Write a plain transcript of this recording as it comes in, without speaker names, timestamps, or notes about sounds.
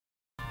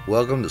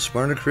Welcome to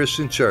Smyrna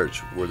Christian Church,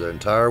 where the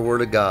entire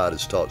Word of God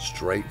is taught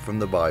straight from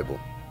the Bible.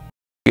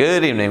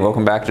 Good evening.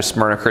 Welcome back to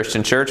Smyrna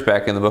Christian Church,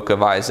 back in the book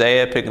of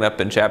Isaiah, picking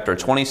up in chapter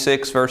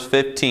 26, verse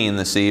 15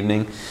 this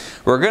evening.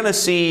 We're going to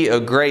see a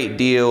great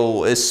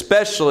deal,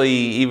 especially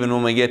even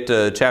when we get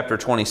to chapter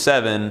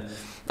 27,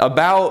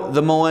 about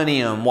the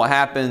millennium, what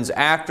happens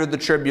after the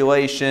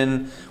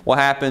tribulation, what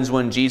happens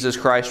when Jesus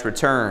Christ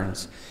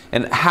returns.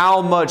 And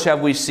how much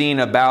have we seen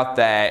about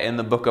that in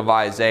the book of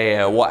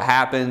Isaiah? What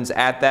happens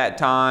at that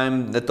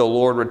time that the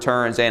Lord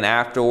returns and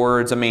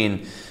afterwards? I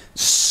mean,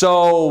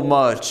 so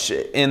much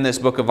in this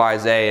book of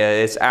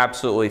Isaiah. It's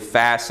absolutely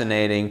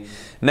fascinating.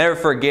 Never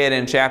forget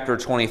in chapter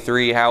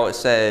 23 how it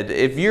said,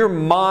 if your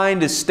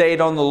mind is stayed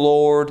on the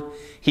Lord,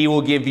 He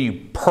will give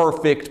you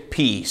perfect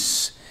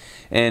peace.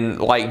 And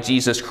like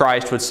Jesus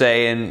Christ would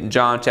say in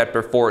John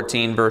chapter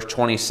 14, verse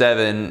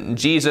 27,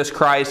 Jesus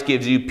Christ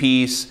gives you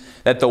peace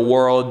that the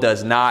world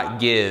does not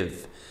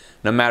give.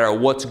 No matter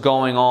what's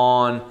going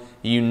on,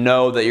 you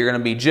know that you're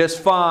going to be just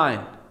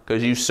fine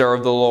because you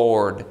serve the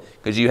Lord,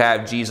 because you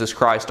have Jesus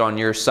Christ on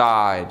your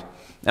side.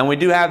 And we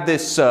do have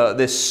this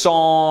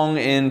song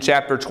in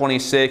chapter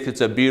 26.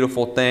 It's a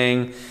beautiful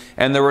thing.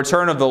 And the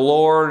return of the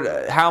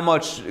Lord, how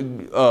much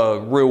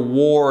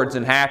rewards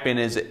and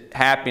happiness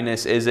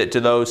is it to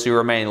those who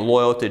remain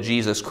loyal to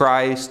Jesus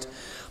Christ,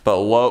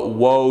 but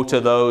woe to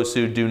those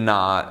who do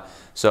not.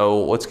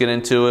 So let's get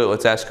into it.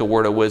 Let's ask a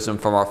word of wisdom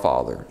from our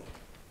Father.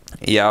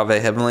 Yahweh,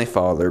 Heavenly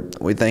Father,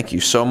 we thank you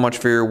so much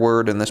for your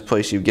word and this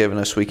place you've given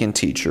us we can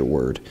teach your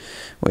word.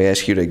 We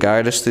ask you to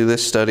guide us through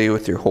this study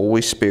with your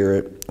Holy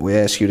Spirit. We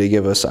ask you to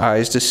give us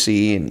eyes to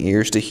see and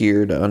ears to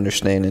hear, to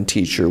understand and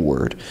teach your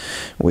word.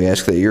 We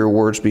ask that your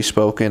words be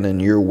spoken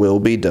and your will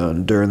be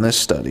done during this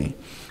study.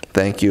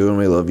 Thank you, and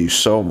we love you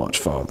so much,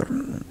 Father.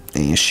 In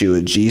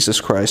Yeshua,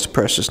 Jesus Christ's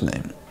precious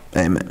name.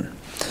 Amen.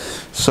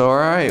 So, all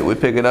right, we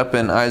pick it up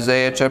in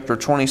Isaiah chapter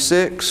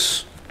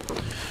 26.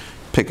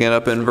 Picking it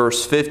up in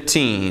verse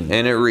 15,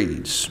 and it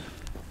reads,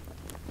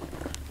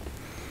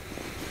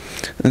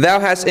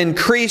 Thou hast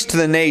increased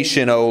the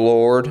nation, O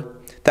Lord.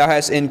 Thou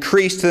hast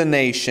increased the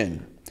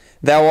nation.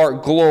 Thou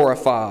art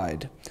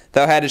glorified.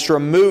 Thou hadst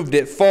removed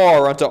it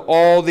far unto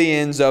all the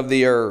ends of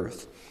the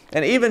earth.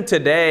 And even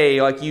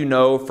today, like you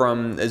know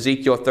from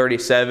Ezekiel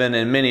 37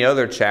 and many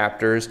other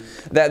chapters,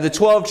 that the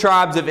 12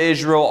 tribes of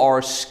Israel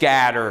are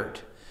scattered.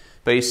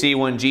 But you see,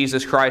 when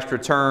Jesus Christ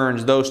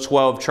returns, those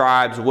 12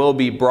 tribes will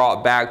be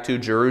brought back to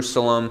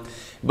Jerusalem.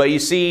 But you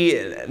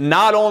see,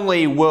 not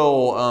only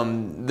will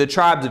the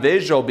tribes of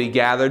Israel be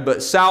gathered,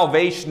 but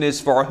salvation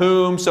is for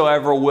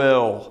whomsoever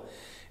will.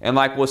 And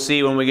like we'll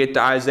see when we get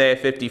to Isaiah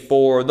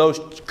 54, those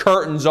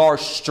curtains are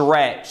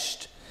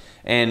stretched.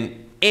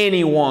 And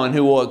anyone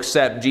who will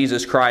accept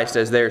Jesus Christ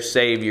as their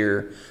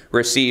Savior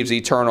receives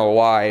eternal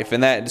life.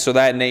 And so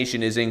that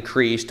nation is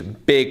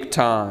increased big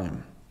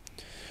time.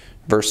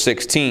 Verse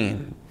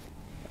 16,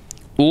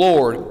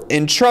 Lord,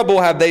 in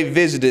trouble have they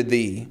visited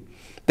thee.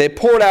 They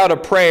poured out a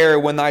prayer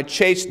when thy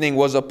chastening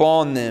was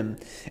upon them.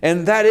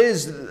 And that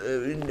is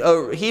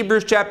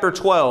Hebrews chapter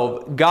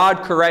 12. God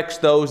corrects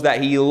those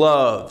that He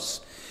loves.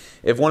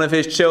 If one of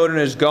His children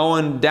is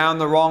going down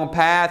the wrong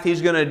path,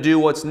 He's going to do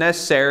what's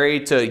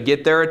necessary to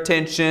get their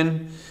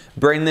attention,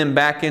 bring them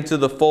back into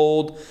the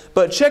fold.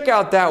 But check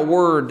out that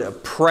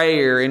word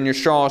prayer in your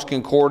Strong's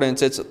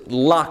Concordance. It's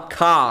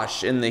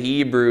lakash in the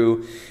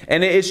Hebrew.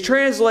 And it's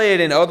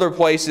translated in other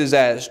places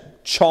as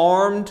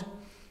charmed,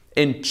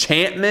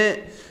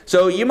 enchantment.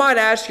 So you might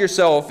ask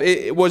yourself,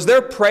 was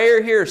their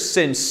prayer here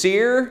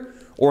sincere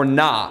or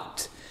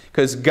not?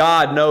 Because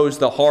God knows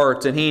the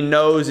hearts, and He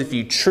knows if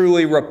you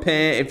truly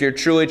repent, if you're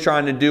truly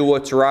trying to do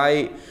what's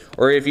right,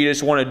 or if you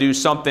just want to do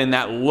something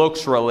that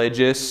looks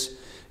religious.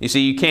 You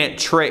see, you can't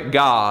trick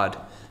God,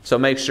 so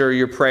make sure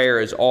your prayer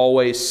is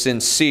always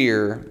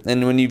sincere.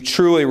 And when you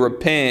truly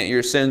repent,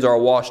 your sins are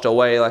washed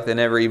away like they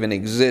never even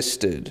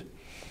existed.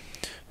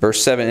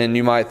 Verse 7, and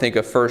you might think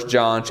of 1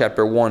 John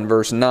chapter 1,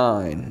 verse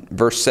 9,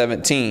 verse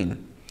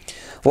 17.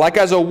 Like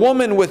as a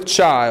woman with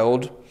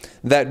child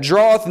that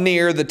draweth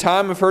near the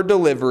time of her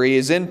delivery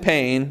is in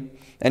pain,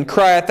 and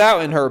crieth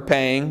out in her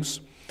pangs,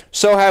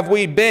 so have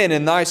we been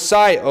in thy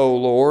sight, O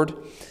Lord.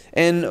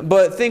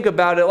 But think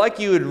about it like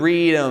you would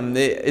read,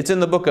 it's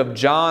in the book of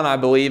John, I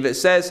believe. It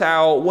says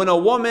how when a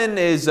woman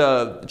is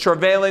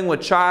travailing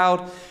with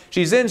child,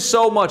 she's in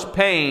so much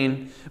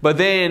pain, but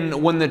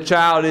then when the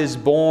child is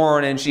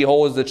born and she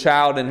holds the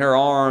child in her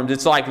arms,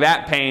 it's like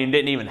that pain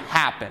didn't even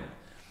happen.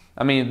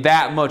 I mean,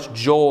 that much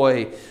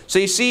joy. So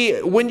you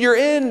see, when you're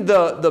in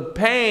the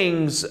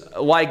pangs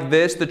like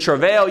this, the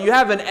travail, you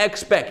have an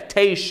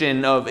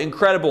expectation of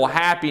incredible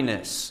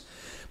happiness.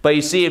 But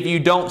you see, if you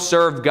don't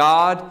serve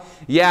God,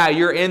 yeah,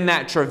 you're in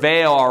that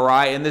travail, all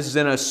right? And this is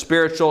in a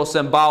spiritual,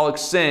 symbolic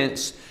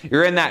sense.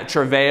 You're in that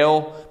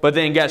travail, but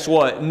then guess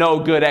what? No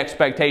good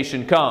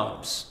expectation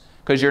comes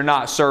because you're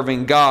not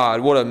serving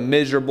God. What a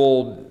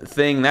miserable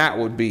thing that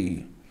would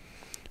be.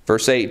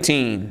 Verse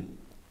 18,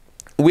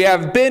 we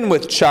have been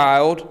with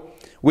child,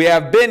 we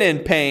have been in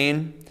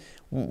pain,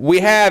 we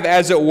have,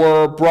 as it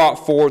were,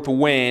 brought forth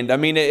wind. I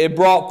mean, it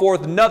brought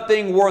forth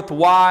nothing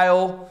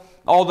worthwhile.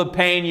 All the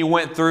pain you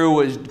went through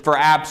was for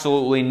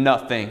absolutely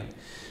nothing.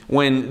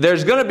 When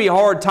there's going to be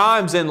hard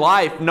times in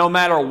life no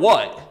matter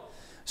what.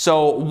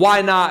 So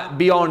why not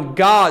be on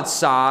God's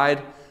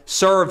side,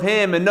 serve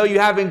Him, and know you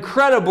have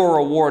incredible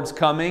rewards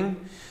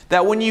coming?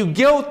 That when you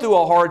go through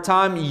a hard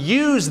time,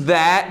 use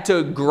that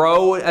to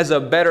grow as a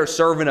better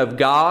servant of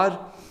God.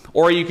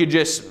 Or you could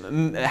just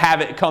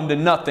have it come to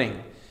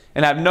nothing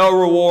and have no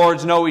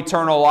rewards, no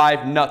eternal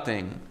life,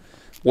 nothing.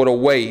 What a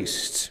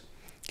waste.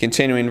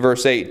 Continuing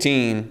verse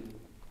 18.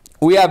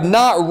 We have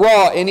not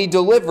wrought any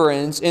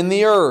deliverance in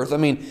the earth. I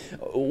mean,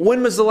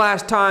 when was the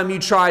last time you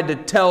tried to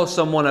tell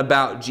someone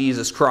about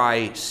Jesus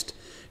Christ?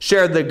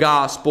 Shared the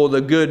gospel,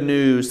 the good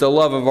news, the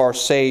love of our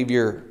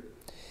Savior.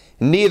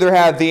 Neither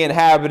have the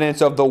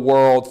inhabitants of the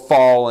world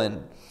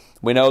fallen.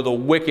 We know the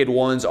wicked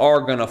ones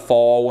are going to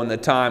fall when the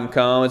time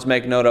comes.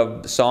 Make note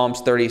of Psalms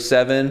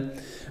 37.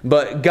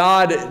 But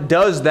God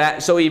does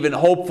that so even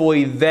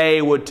hopefully they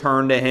would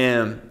turn to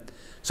Him.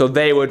 So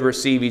they would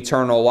receive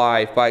eternal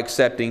life by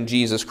accepting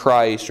Jesus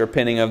Christ,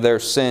 repenting of their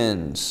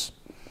sins.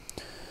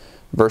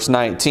 Verse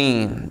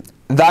 19.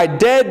 Thy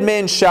dead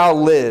men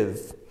shall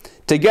live.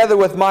 Together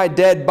with my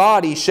dead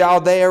body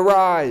shall they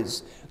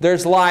arise.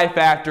 There's life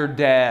after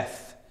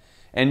death.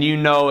 And you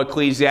know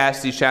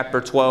Ecclesiastes chapter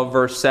 12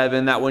 verse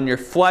 7 that when your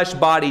flesh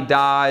body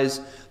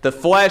dies, the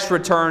flesh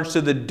returns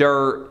to the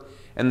dirt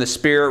and the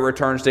spirit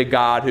returns to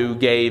God who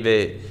gave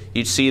it.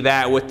 You see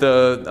that with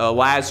the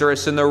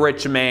Lazarus and the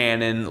rich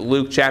man in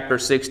Luke chapter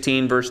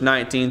 16 verse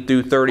 19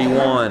 through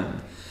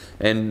 31.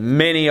 And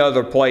many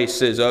other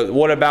places.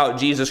 What about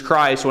Jesus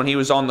Christ when He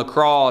was on the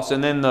cross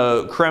and then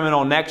the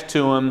criminal next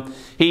to Him,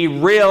 he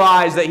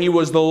realized that he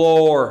was the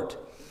Lord.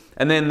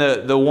 And then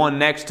the one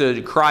next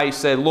to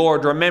Christ said,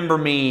 Lord, remember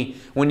me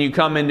when you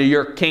come into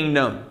your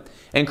kingdom.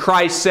 And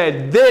Christ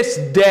said, this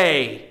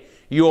day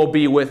you will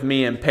be with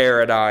me in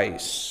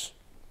paradise.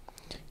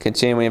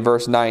 Continuing in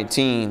verse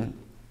 19.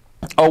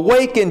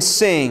 Awake and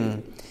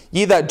sing,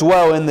 ye that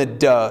dwell in the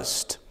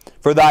dust,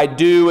 for thy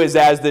dew is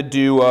as the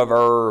dew of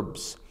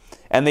herbs,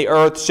 and the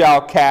earth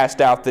shall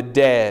cast out the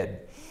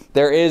dead.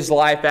 There is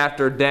life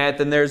after death,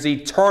 and there's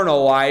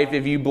eternal life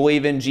if you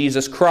believe in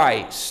Jesus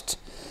Christ.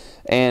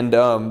 And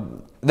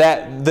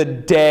that the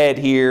dead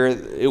here,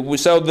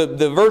 so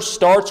the verse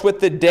starts with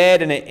the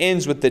dead and it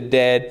ends with the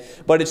dead,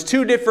 but it's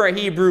two different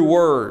Hebrew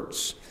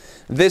words.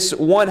 This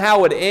one,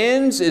 how it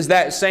ends, is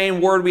that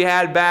same word we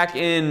had back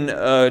in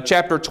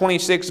chapter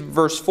 26,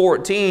 verse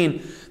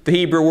 14. The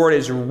Hebrew word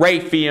is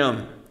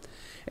Raphaim.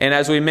 And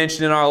as we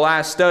mentioned in our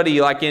last study,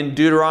 like in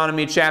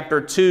Deuteronomy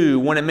chapter 2,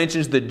 when it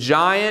mentions the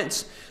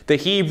giants, the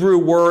Hebrew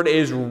word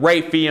is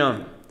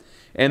Raphaim.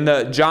 And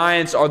the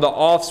giants are the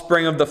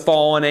offspring of the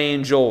fallen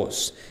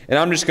angels. And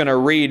I'm just going to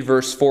read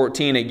verse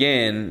 14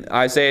 again.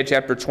 Isaiah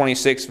chapter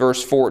 26,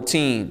 verse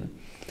 14.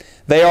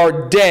 They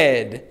are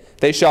dead,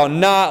 they shall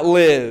not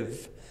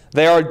live.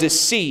 They are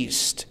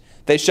deceased,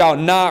 they shall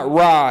not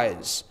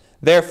rise.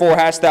 Therefore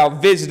hast thou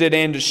visited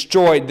and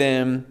destroyed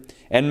them,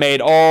 and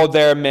made all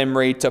their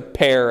memory to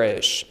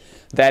perish.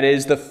 That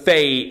is the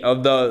fate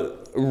of the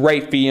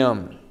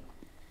Raphaim.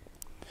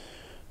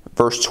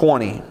 Verse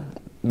 20.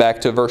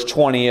 Back to verse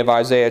 20 of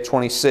Isaiah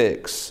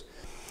 26.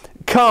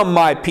 Come,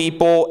 my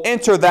people,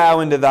 enter thou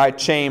into thy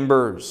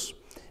chambers,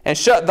 and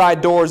shut thy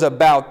doors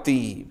about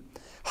thee.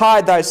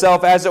 Hide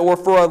thyself as it were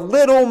for a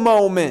little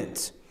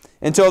moment,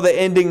 until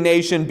the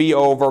indignation be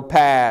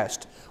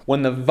overpast.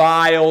 When the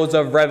vials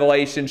of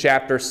Revelation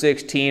chapter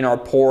 16 are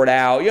poured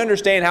out. You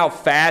understand how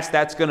fast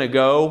that's going to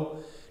go?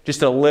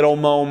 Just a little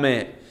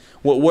moment.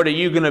 What are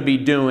you going to be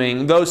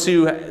doing? Those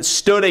who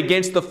stood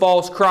against the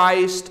false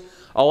Christ,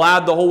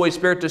 allowed the Holy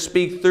Spirit to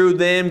speak through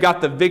them,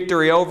 got the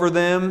victory over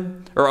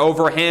them, or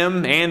over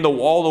him and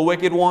all the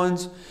wicked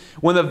ones.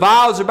 When the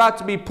vials are about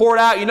to be poured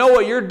out, you know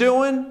what you're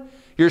doing?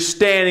 You're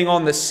standing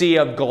on the sea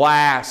of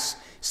glass,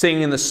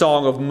 singing the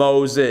song of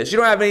Moses. You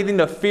don't have anything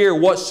to fear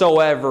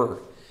whatsoever.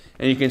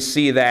 And you can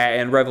see that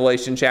in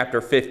Revelation chapter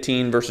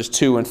 15, verses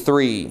 2 and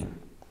 3.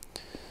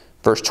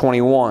 Verse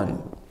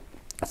 21.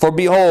 For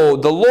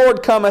behold, the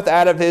Lord cometh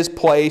out of his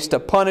place to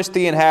punish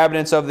the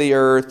inhabitants of the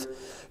earth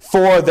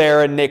for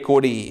their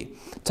iniquity.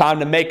 Time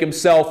to make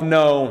himself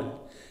known.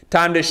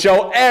 Time to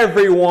show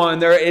everyone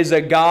there is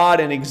a God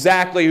and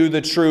exactly who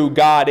the true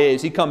God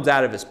is. He comes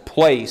out of his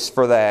place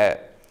for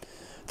that.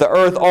 The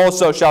earth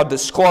also shall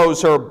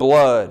disclose her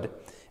blood,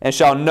 and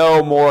shall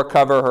no more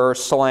cover her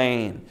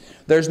slain.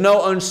 There's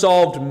no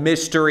unsolved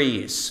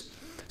mysteries.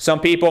 Some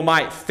people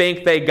might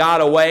think they got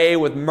away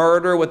with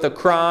murder, with a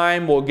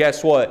crime. Well,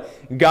 guess what?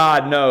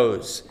 God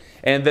knows.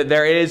 And that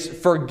there is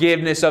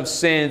forgiveness of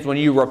sins when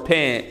you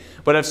repent.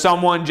 But if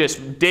someone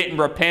just didn't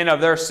repent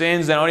of their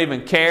sins, they don't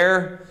even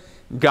care,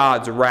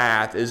 God's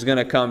wrath is going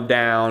to come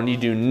down. You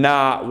do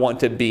not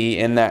want to be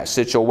in that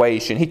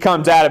situation. He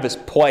comes out of his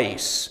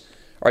place.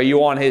 Are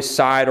you on his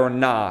side or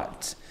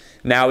not?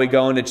 Now we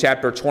go into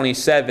chapter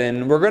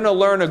 27. We're going to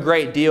learn a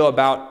great deal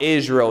about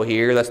Israel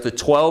here. That's the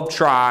 12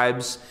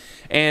 tribes.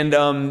 And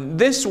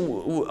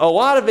a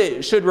lot of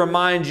it should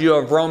remind you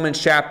of Romans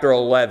chapter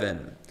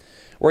 11,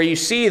 where you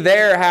see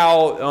there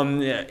how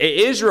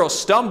Israel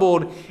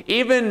stumbled,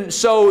 even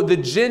so the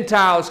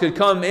Gentiles could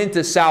come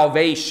into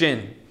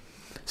salvation.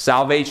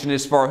 Salvation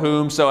is for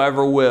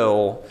whomsoever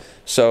will.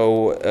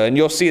 So, and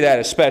you'll see that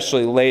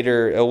especially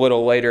later, a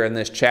little later in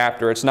this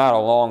chapter. It's not a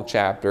long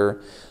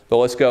chapter, but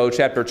let's go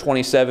chapter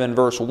 27,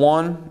 verse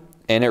 1,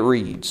 and it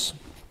reads,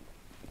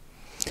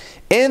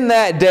 "In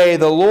that day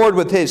the Lord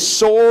with his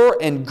sore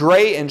and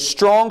great and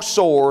strong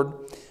sword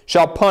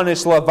shall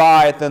punish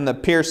Leviathan the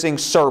piercing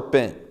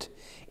serpent,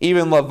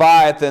 even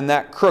Leviathan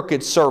that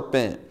crooked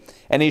serpent,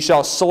 and he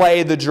shall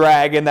slay the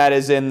dragon that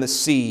is in the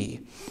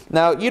sea."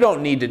 Now, you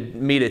don't need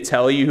me to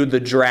tell you who the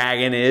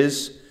dragon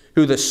is,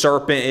 who the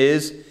serpent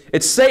is.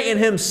 It's Satan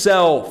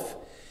himself.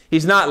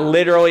 He's not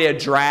literally a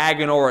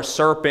dragon or a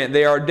serpent.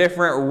 There are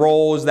different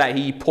roles that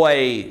he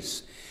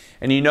plays.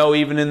 And you know,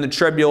 even in the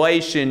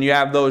tribulation, you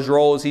have those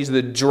roles. He's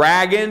the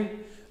dragon,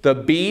 the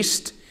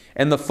beast,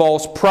 and the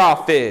false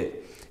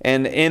prophet.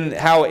 And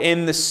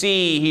in the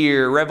sea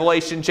here,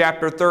 Revelation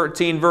chapter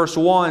 13, verse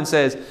 1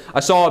 says, "I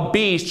saw a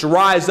beast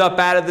rise up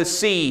out of the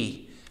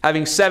sea,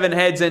 having 7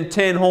 heads and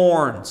 10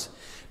 horns."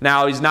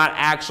 Now, he's not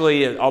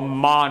actually a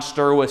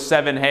monster with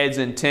 7 heads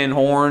and 10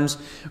 horns.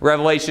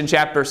 Revelation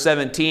chapter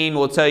 17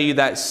 will tell you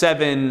that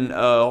 7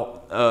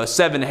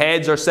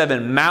 heads are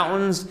 7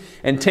 mountains,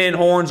 and 10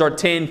 horns are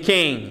 10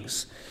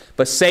 kings.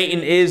 But Satan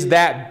is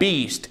that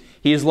beast.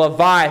 He is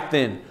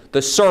Leviathan,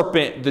 the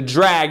serpent, the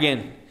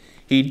dragon.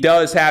 He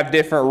does have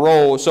different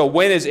roles. So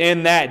when is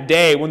in that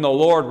day when the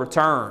Lord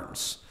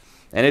returns?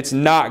 And it's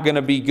not going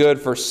to be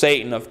good for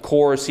Satan. Of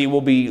course, he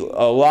will be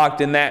locked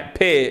in that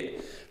pit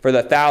for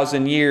the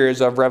 1,000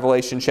 years of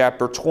Revelation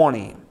chapter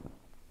 20.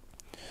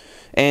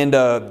 And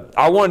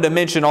I wanted to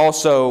mention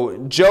also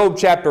Job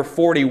chapter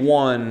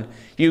 41.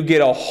 You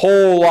get a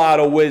whole lot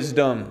of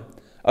wisdom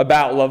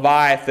about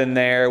Leviathan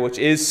there, which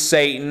is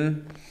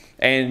Satan.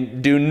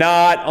 And do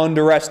not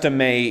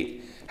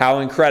underestimate how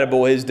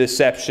incredible his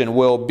deception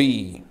will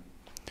be.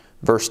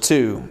 Verse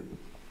 2.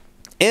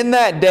 "In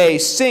that day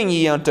sing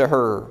ye unto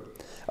her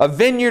a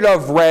vineyard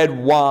of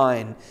red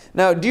wine."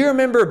 Now, do you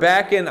remember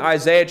back in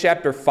Isaiah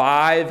chapter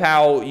 5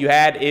 how you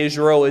had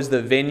Israel as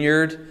the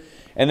vineyard?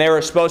 And they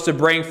were supposed to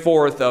bring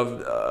forth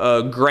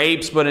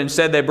grapes, but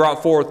instead they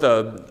brought forth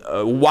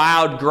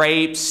wild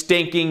grapes,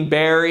 stinking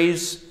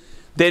berries,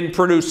 didn't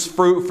produce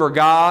fruit for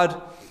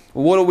God.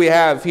 What do we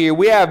have here?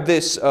 We have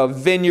this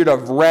vineyard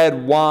of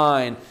red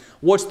wine.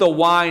 What's the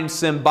wine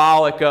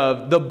symbolic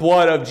of? The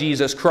blood of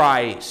Jesus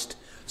Christ.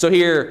 So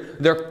here,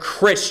 they're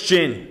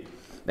Christian.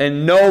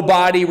 And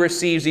nobody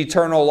receives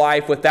eternal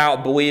life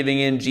without believing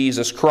in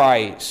Jesus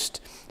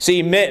Christ.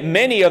 See,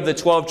 many of the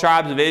 12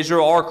 tribes of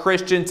Israel are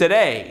Christian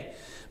today,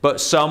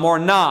 but some are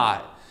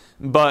not.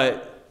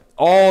 But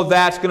all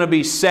that's going to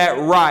be set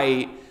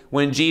right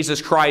when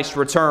Jesus Christ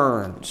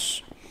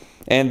returns.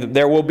 And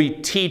there will be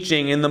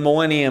teaching in the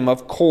millennium,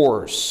 of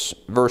course.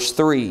 Verse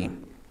 3.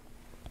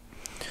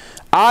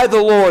 "I,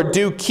 the Lord,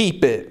 do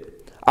keep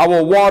it. I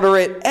will water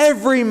it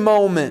every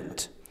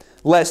moment,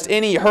 lest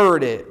any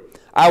hurt it.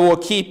 I will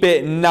keep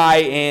it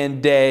night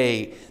and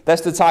day."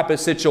 That's the type of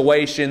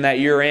situation that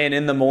you're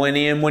in the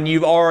millennium when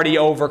you've already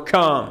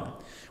overcome.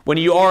 When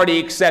you already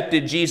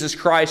accepted Jesus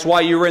Christ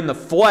while you were in the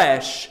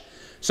flesh.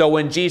 So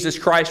when Jesus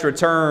Christ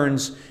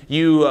returns,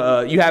 you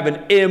have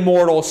an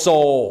immortal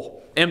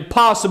soul.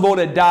 Impossible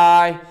to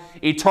die,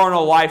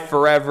 eternal life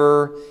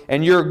forever.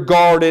 And you're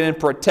guarded and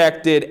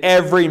protected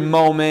every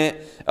moment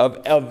of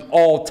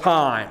all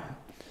time.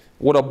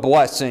 What a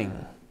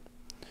blessing.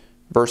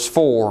 Verse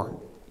 4.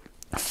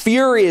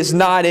 "Fury is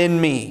not in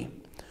me.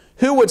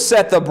 Who would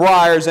set the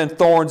briars and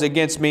thorns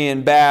against me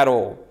in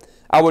battle?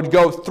 I would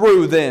go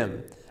through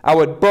them. I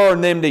would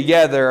burn them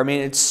together." I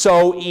mean, it's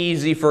so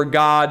easy for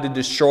God to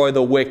destroy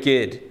the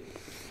wicked.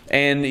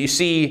 And you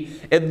see,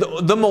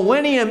 the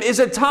millennium is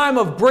a time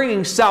of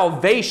bringing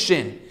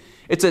salvation.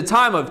 It's a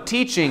time of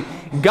teaching.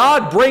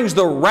 God brings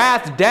the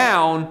wrath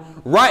down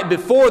right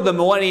before the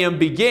millennium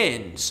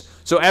begins.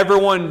 So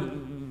everyone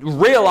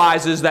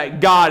realizes that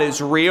God is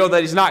real,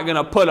 that he's not going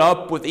to put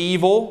up with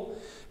evil.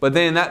 But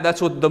then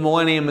that's what the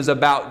millennium is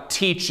about,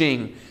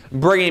 teaching,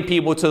 bringing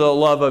people to the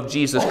love of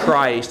Jesus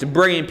Christ,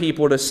 bringing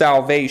people to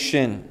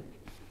salvation.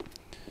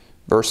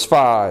 Verse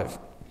 5.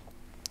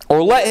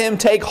 "Or let him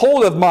take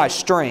hold of my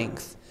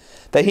strength,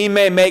 that he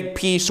may make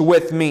peace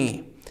with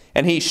me,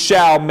 and he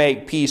shall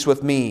make peace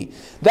with me."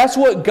 That's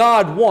what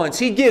God wants.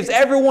 He gives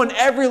everyone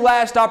every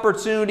last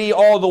opportunity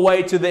all the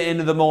way to the end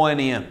of the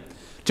millennium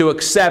to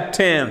accept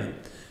him,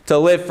 to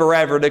live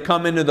forever, to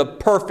come into the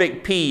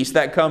perfect peace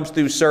that comes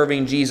through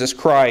serving Jesus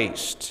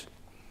Christ.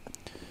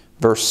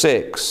 Verse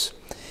 6.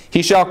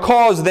 "He shall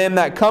cause them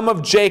that come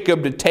of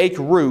Jacob to take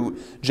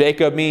root."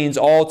 Jacob means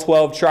all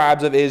 12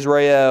 tribes of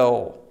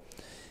Israel.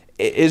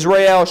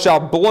 "Israel shall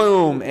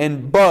bloom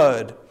and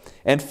bud,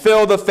 and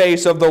fill the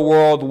face of the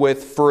world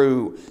with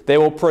fruit." They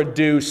will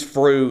produce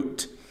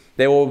fruit.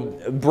 They will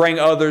bring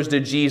others to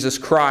Jesus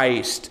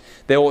Christ.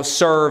 They will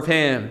serve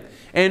him.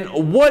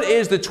 And what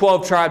is the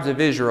 12 tribes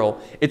of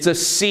Israel? It's a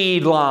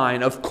seed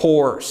line, of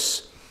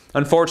course.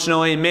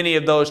 Unfortunately, many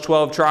of those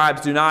 12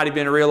 tribes do not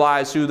even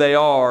realize who they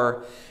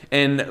are.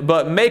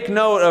 But make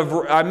note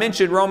of, I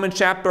mentioned Romans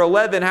chapter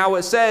 11, how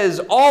it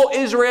says, all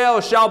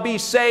Israel shall be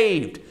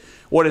saved.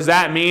 What does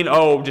that mean?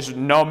 Oh, just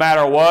no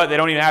matter what, they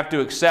don't even have to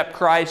accept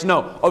Christ?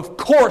 No, of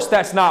course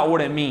that's not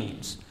what it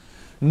means.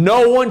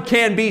 No one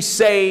can be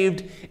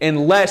saved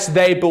unless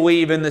they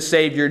believe in the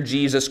Savior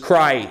Jesus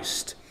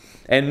Christ.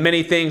 And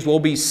many things will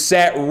be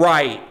set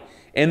right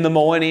in the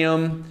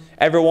millennium.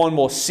 Everyone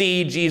will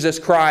see Jesus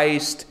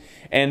Christ.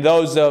 And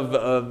those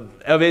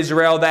of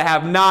Israel that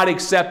have not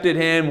accepted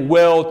Him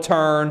will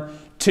turn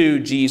to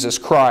Jesus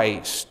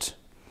Christ.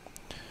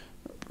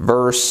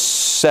 Verse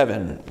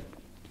 7.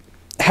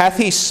 Hath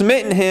He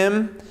smitten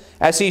him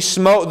as He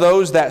smote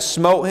those that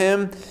smote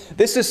Him?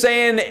 This is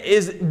saying,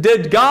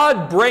 did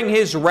God bring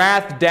His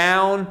wrath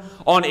down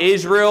on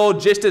Israel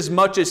just as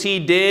much as He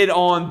did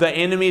on the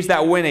enemies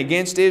that went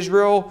against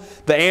Israel?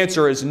 The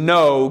answer is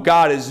no.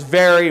 God is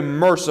very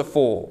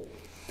merciful.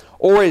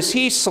 Or is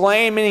He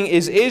slain, meaning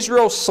is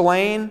Israel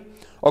slain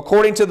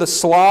according to the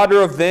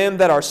slaughter of them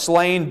that are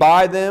slain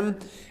by them?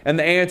 And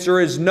the answer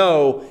is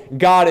no.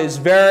 God is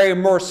very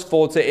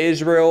merciful to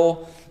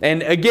Israel.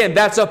 And again,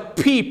 that's a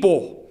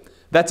people.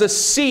 That's a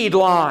seed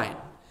line.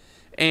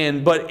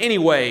 But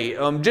anyway,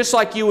 just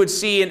like you would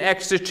see in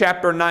Exodus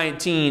chapter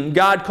 19,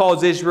 God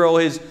calls Israel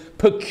His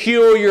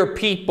peculiar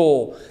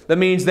people. That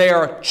means they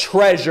are a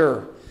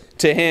treasure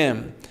to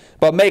Him.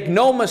 But make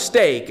no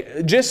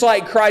mistake, just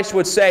like Christ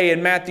would say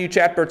in Matthew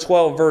chapter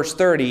 12, verse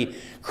 30,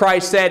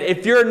 Christ said,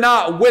 if you're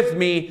not with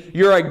me,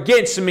 you're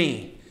against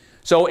me.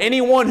 So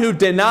anyone who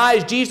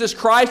denies Jesus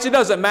Christ, it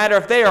doesn't matter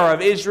if they are of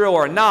Israel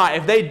or not.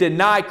 If they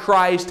deny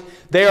Christ,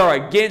 they are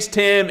against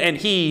Him and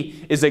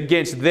He is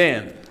against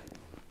them.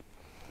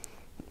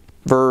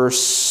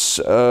 Verse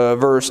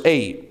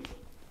 8.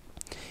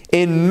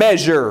 In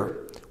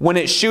measure, when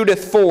it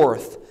shooteth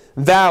forth,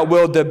 thou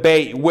wilt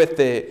debate with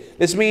it.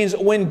 This means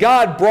when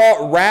God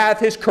brought wrath,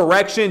 His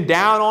correction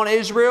down on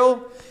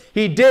Israel,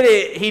 He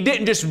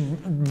didn't just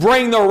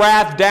bring the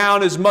wrath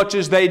down as much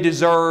as they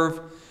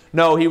deserve.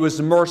 No, He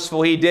was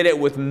merciful. He did it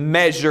with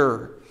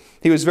measure.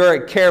 He was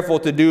very careful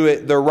to do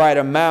it the right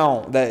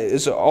amount. That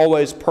is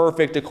always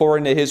perfect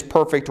according to His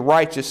perfect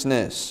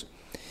righteousness.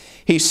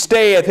 He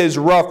stayeth His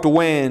rough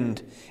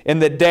wind in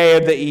the day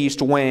of the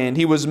east wind.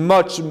 He was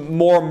much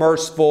more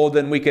merciful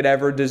than we could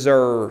ever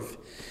deserve.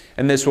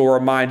 And this will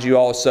remind you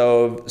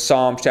also of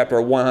Psalms chapter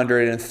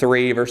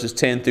 103, verses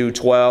 10 through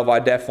 12. I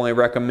definitely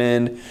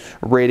recommend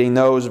reading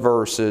those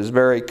verses.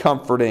 Very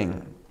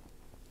comforting.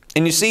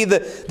 And you see,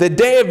 the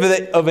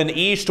day of an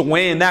east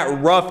wind,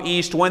 that rough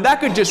east wind, that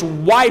could just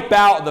wipe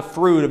out the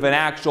fruit of an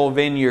actual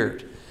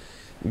vineyard.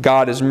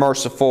 God is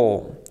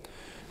merciful.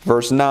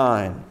 Verse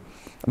 9.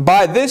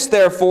 By this,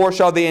 therefore,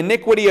 shall the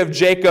iniquity of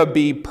Jacob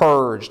be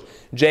purged.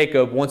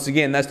 Jacob, once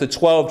again, that's the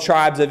 12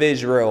 tribes of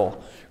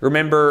Israel.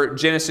 Remember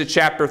Genesis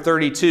chapter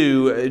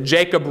 32,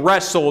 Jacob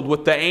wrestled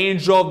with the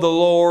angel of the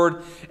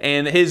Lord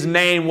and his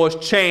name was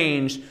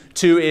changed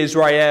to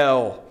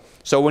Israel.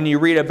 So when you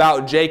read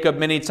about Jacob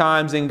many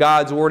times in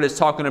God's Word, it's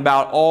talking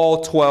about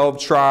all 12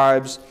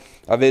 tribes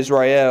of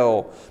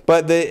Israel.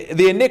 But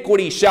the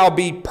iniquity shall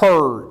be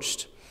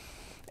purged.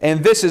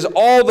 And this is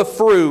all the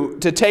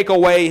fruit to take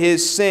away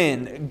his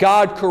sin.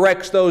 God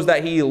corrects those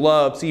that He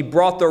loves. He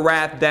brought the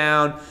wrath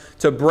down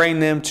to bring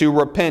them to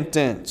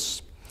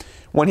repentance.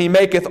 When He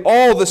maketh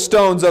all the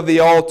stones of the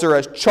altar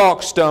as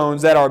chalk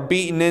stones that are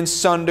beaten in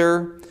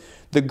sunder,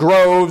 the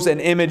groves and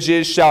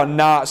images shall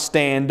not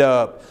stand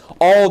up.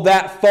 All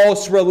that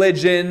false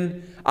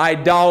religion,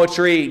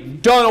 idolatry,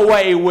 done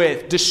away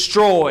with,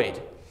 destroyed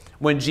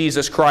when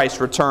Jesus Christ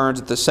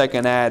returns at the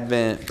second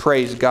advent.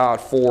 Praise God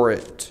for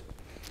it.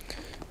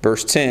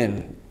 Verse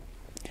 10.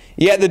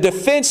 Yet the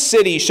defenced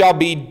city shall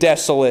be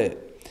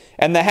desolate,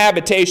 and the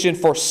habitation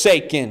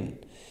forsaken,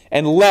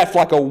 and left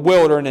like a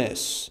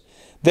wilderness.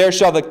 There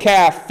shall the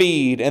calf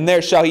feed, and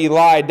there shall he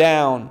lie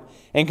down,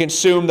 and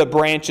consume the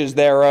branches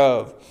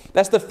thereof.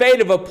 That's the fate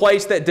of a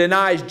place that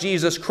denies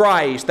Jesus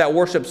Christ, that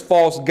worships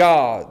false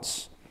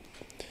gods.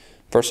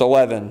 Verse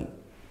 11.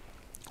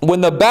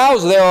 When the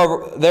boughs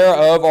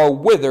thereof are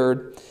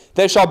withered,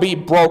 they shall be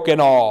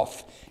broken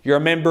off. You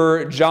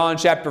remember John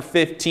chapter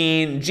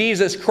 15.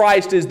 Jesus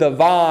Christ is the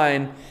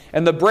vine,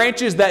 and the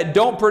branches that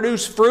don't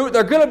produce fruit,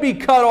 they're going to be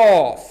cut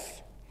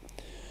off.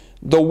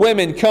 The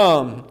women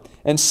come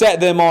and set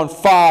them on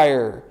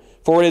fire,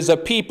 for it is a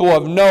people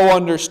of no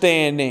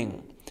understanding.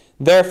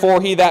 Therefore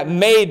He that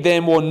made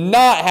them will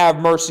not have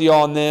mercy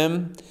on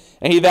them,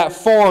 and He that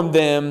formed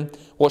them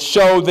will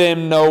show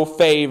them no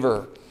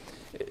favor.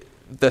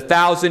 The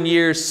 1,000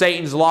 years,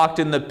 Satan's locked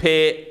in the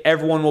pit.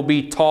 Everyone will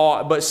be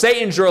taught. But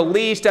Satan's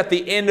released at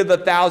the end of the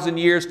 1,000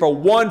 years for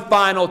one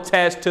final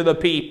test to the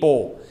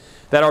people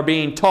that are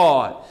being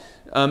taught.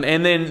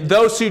 And then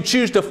those who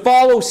choose to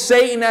follow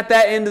Satan at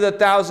that end of the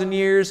 1,000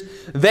 years,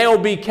 they will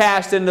be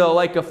cast into the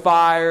lake of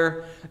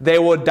fire. They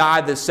will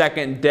die the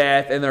second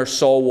death, and their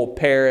soul will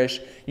perish.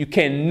 You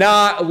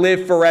cannot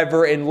live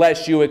forever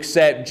unless you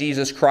accept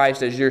Jesus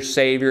Christ as your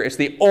Savior. It's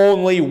the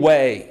only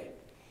way.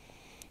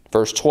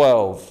 Verse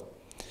 12.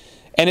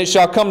 And it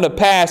shall come to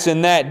pass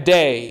in that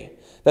day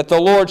that the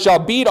Lord shall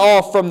beat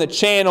off from the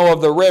channel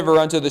of the river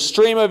unto the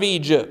stream of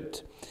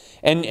Egypt,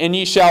 and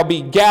ye shall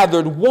be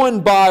gathered one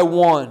by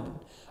one,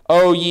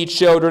 O ye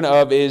children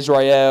of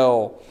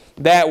Israel.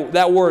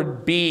 That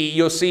word be,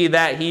 you'll see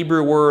that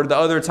Hebrew word the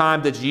other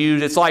times it's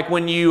used. It's like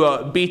when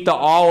you beat the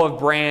olive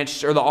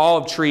branch or the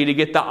olive tree to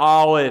get the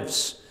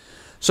olives.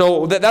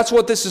 So that's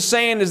what this is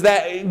saying, is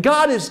that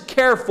God is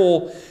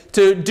careful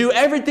to do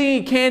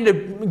everything He can to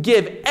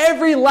give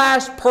every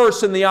last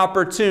person the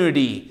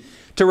opportunity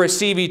to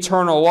receive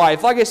eternal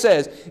life. Like it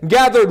says,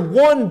 gathered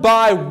one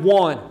by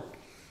one.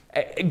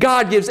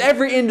 God gives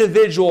every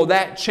individual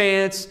that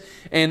chance,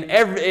 and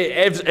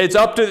it's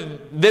up to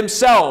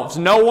themselves.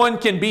 No one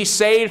can be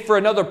saved for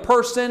another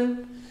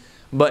person,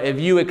 but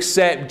if you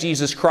accept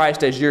Jesus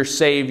Christ as your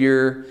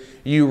Savior,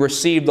 you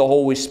receive the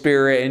Holy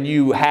Spirit, and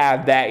you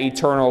have that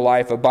eternal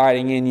life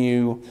abiding in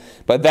you.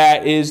 But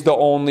that is the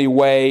only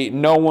way.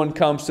 No one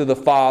comes to the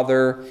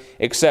Father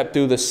except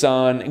through the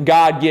Son.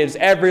 God gives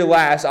every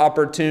last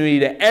opportunity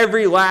to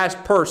every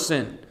last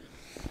person.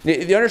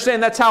 You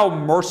understand that's how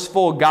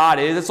merciful God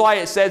is? That's why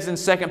it says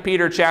in 2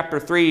 Peter chapter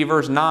 3,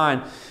 verse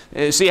 9,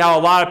 see how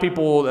a lot of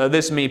people,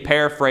 this is me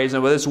paraphrasing,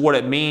 but this is what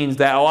it means,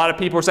 that a lot of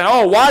people are saying,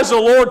 oh, why is the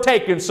Lord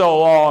taking so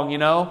long, you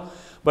know?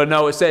 But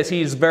no, it says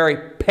He's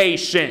very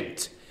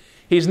patient.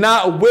 He's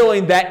not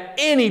willing that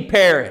any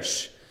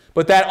perish,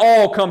 but that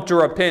all come to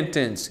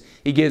repentance.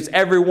 He gives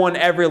everyone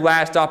every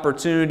last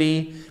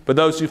opportunity. But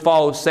those who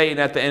follow Satan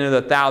at the end of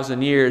the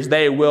 1,000 years,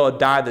 they will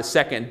die the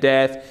second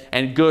death,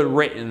 and good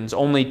riddance.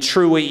 Only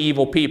truly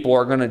evil people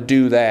are going to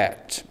do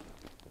that.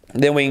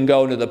 Then we can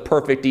go into the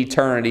perfect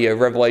eternity of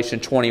Revelation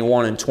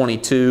 21 and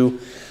 22.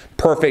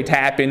 Perfect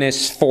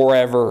happiness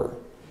forever.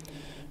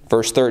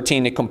 Verse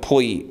 13 to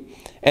complete.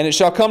 And it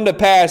shall come to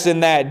pass in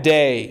that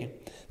day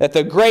that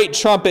the great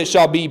trumpet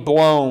shall be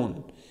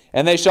blown,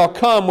 and they shall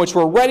come which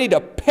were ready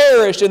to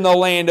perish in the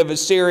land of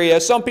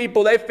Assyria. Some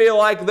people, they feel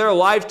like their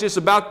life's just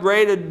about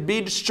ready to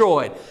be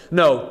destroyed.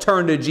 No,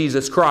 turn to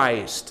Jesus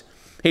Christ.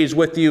 He's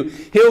with you.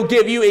 He'll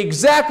give you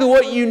exactly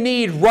what you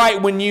need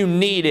right when you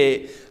need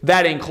it.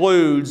 That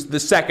includes the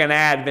second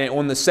advent,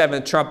 when the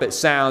seventh trumpet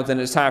sounds and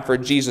it's time for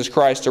Jesus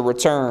Christ to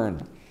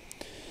return.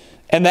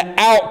 And the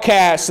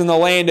outcasts in the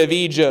land of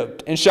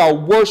Egypt, and shall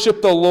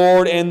worship the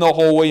Lord in the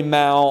holy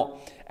mount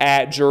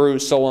at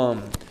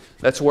Jerusalem.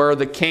 That's where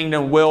the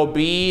kingdom will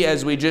be,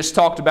 as we just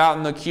talked about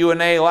in the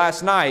Q&A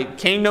last night.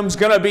 Kingdom's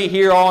going to be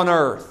here on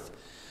earth.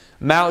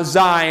 Mount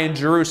Zion,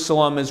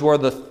 Jerusalem, is where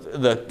the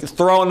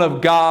throne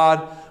of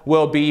God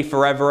will be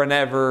forever and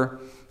ever.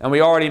 And we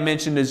already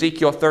mentioned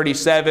Ezekiel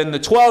 37. The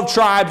 12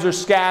 tribes are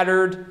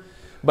scattered,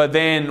 but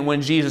then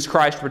when Jesus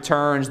Christ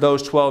returns,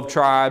 those 12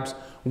 tribes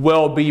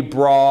will be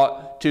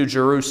brought to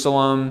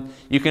Jerusalem.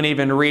 You can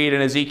even read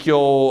in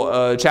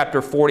Ezekiel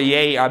chapter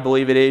 48, I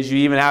believe it is, you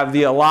even have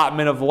the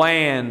allotment of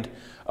land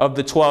of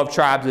the 12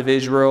 tribes of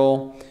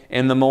Israel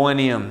in the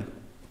millennium.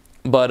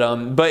 But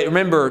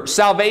remember,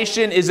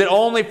 salvation, is it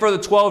only for the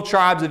 12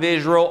 tribes of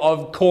Israel?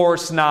 Of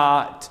course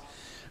not.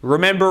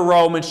 Remember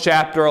Romans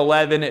chapter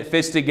 11. It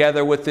fits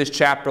together with this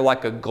chapter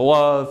like a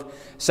glove.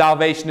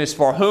 Salvation is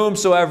for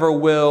whomsoever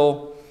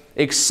will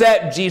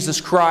accept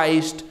Jesus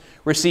Christ,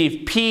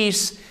 receive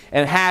peace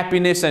and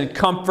happiness and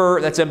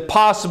comfort that's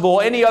impossible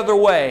any other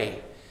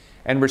way,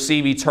 and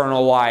receive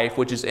eternal life,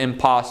 which is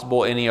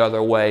impossible any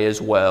other way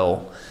as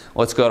well.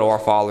 Let's go to our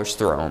Father's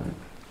throne.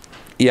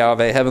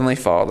 Yahweh, Heavenly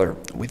Father,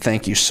 we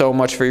thank you so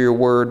much for your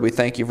word. We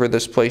thank you for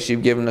this place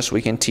you've given us.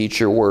 We can teach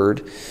your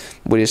word.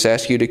 We just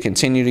ask you to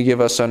continue to give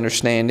us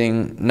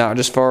understanding, not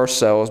just for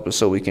ourselves, but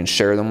so we can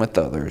share them with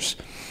others.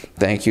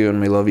 Thank you,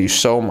 and we love you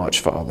so much,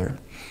 Father.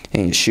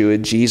 In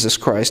Yeshua, Jesus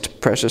Christ's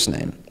precious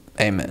name,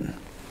 amen.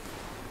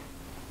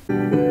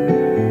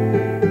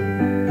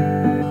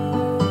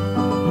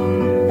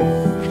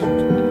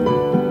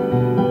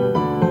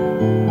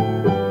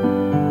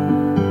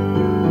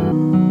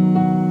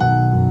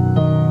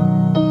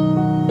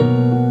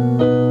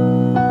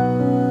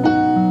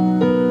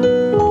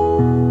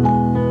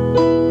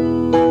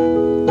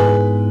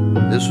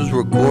 This was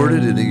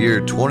recorded in the year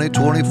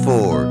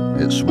 2024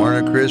 at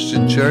Smyrna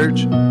Christian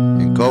Church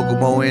in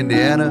Kokomo,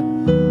 Indiana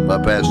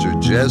by Pastor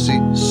Jesse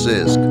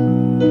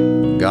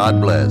Sisk.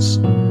 God bless.